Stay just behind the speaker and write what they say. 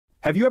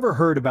Have you ever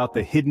heard about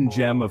the hidden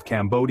gem of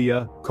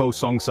Cambodia, Koh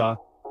Song Ssa?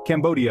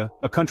 Cambodia,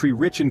 a country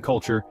rich in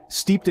culture,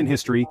 steeped in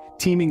history,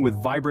 teeming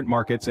with vibrant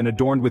markets and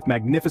adorned with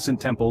magnificent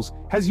temples,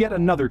 has yet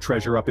another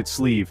treasure up its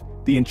sleeve,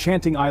 the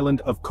enchanting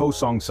island of Koh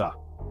Song Ssa.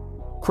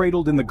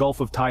 Cradled in the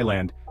Gulf of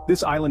Thailand,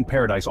 this island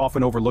paradise,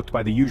 often overlooked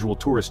by the usual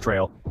tourist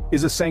trail,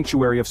 is a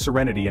sanctuary of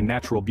serenity and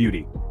natural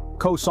beauty.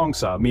 Koh Song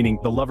Ssa, meaning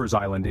the Lover's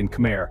Island in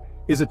Khmer,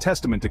 is a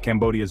testament to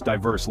Cambodia's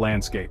diverse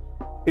landscape.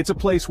 It's a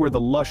place where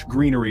the lush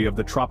greenery of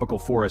the tropical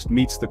forest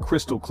meets the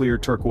crystal-clear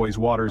turquoise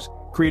waters,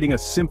 creating a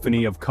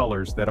symphony of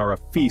colors that are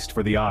a feast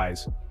for the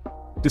eyes.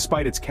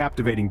 Despite its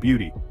captivating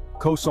beauty,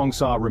 Koh Song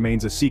Ssa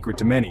remains a secret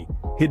to many,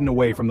 hidden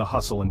away from the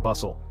hustle and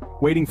bustle,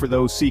 waiting for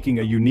those seeking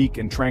a unique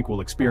and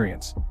tranquil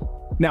experience.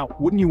 Now,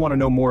 wouldn't you want to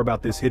know more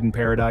about this hidden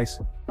paradise?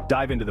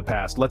 Dive into the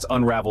past, let's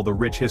unravel the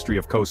rich history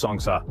of Koh Song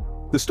Ssa.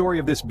 The story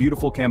of this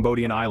beautiful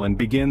Cambodian island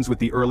begins with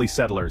the early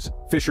settlers,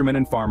 fishermen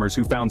and farmers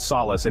who found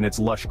solace in its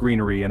lush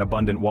greenery and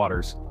abundant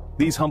waters.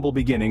 These humble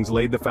beginnings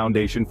laid the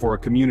foundation for a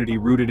community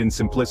rooted in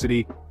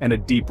simplicity and a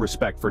deep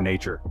respect for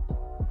nature.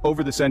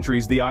 Over the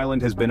centuries, the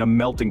island has been a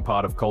melting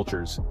pot of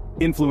cultures.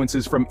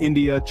 Influences from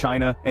India,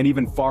 China, and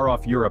even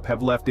far-off Europe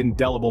have left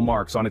indelible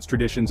marks on its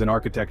traditions and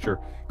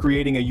architecture,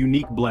 creating a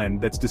unique blend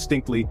that's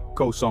distinctly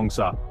Koh Song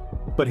Ssa.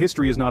 But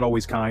history is not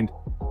always kind.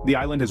 The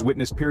island has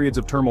witnessed periods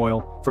of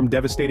turmoil, from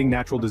devastating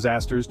natural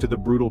disasters to the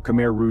brutal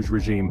Khmer Rouge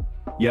regime.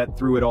 Yet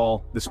through it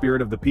all, the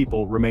spirit of the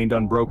people remained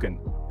unbroken.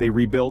 They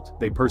rebuilt,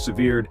 they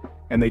persevered,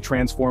 and they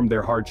transformed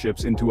their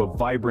hardships into a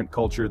vibrant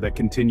culture that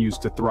continues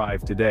to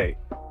thrive today.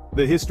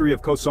 The history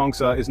of Koh Song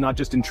Ssa is not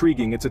just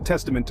intriguing, it's a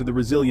testament to the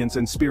resilience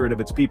and spirit of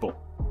its people.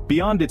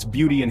 Beyond its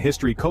beauty and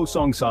history, Koh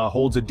Song Ssa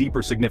holds a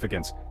deeper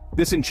significance.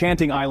 This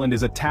enchanting island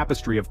is a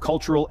tapestry of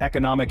cultural,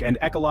 economic, and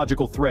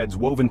ecological threads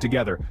woven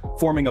together,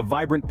 forming a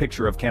vibrant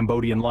picture of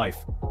Cambodian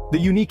life. The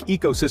unique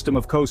ecosystem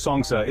of Koh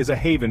Song Ssa is a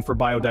haven for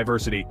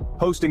biodiversity,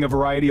 hosting a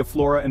variety of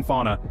flora and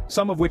fauna,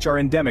 some of which are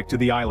endemic to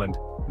the island.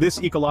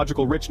 This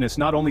ecological richness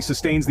not only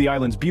sustains the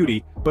island's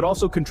beauty, but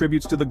also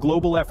contributes to the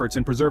global efforts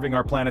in preserving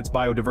our planet's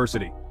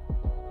biodiversity.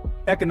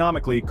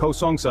 Economically, Koh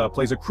Song Ssa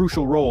plays a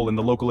crucial role in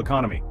the local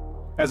economy.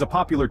 As a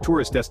popular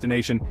tourist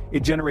destination,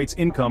 it generates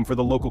income for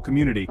the local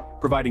community,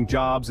 providing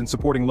jobs and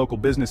supporting local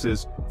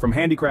businesses, from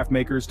handicraft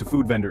makers to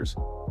food vendors.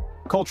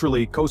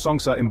 Culturally, Koh Song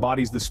Ssa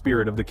embodies the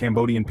spirit of the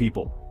Cambodian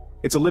people.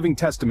 It's a living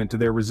testament to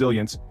their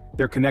resilience,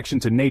 their connection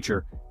to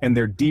nature, and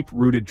their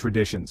deep-rooted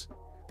traditions.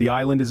 The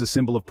island is a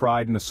symbol of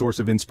pride and a source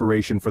of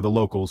inspiration for the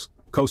locals.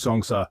 Koh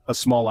Song Ssa, a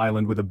small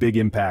island with a big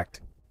impact.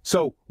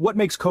 So, what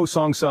makes Koh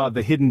Song Ssa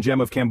the hidden gem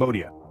of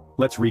Cambodia?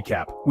 Let's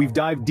recap. We've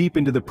dived deep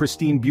into the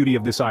pristine beauty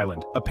of this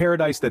island, a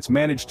paradise that's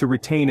managed to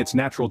retain its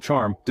natural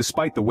charm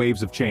despite the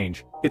waves of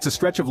change. It's a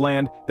stretch of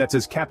land that's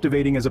as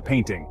captivating as a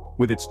painting,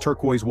 with its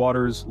turquoise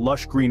waters,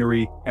 lush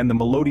greenery, and the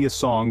melodious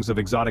songs of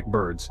exotic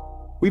birds.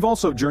 We've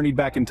also journeyed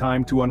back in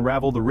time to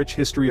unravel the rich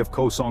history of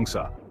Koh Song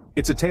Ssa.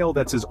 It's a tale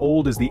that's as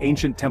old as the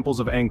ancient temples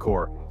of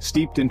Angkor,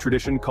 steeped in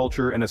tradition,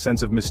 culture, and a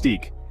sense of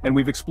mystique. And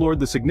we've explored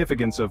the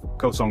significance of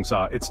Koh Song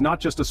Ssa. It's not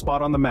just a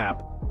spot on the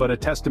map, but a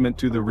testament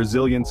to the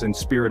resilience and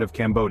spirit of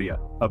Cambodia,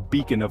 a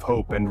beacon of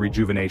hope and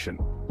rejuvenation.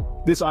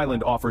 This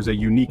island offers a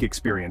unique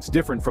experience,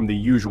 different from the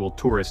usual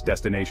tourist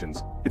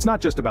destinations. It's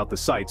not just about the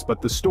sights,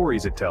 but the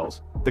stories it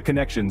tells, the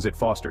connections it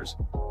fosters.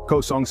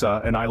 Koh Song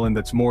Ssa, an island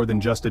that's more than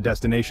just a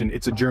destination,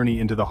 it's a journey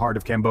into the heart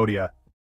of Cambodia,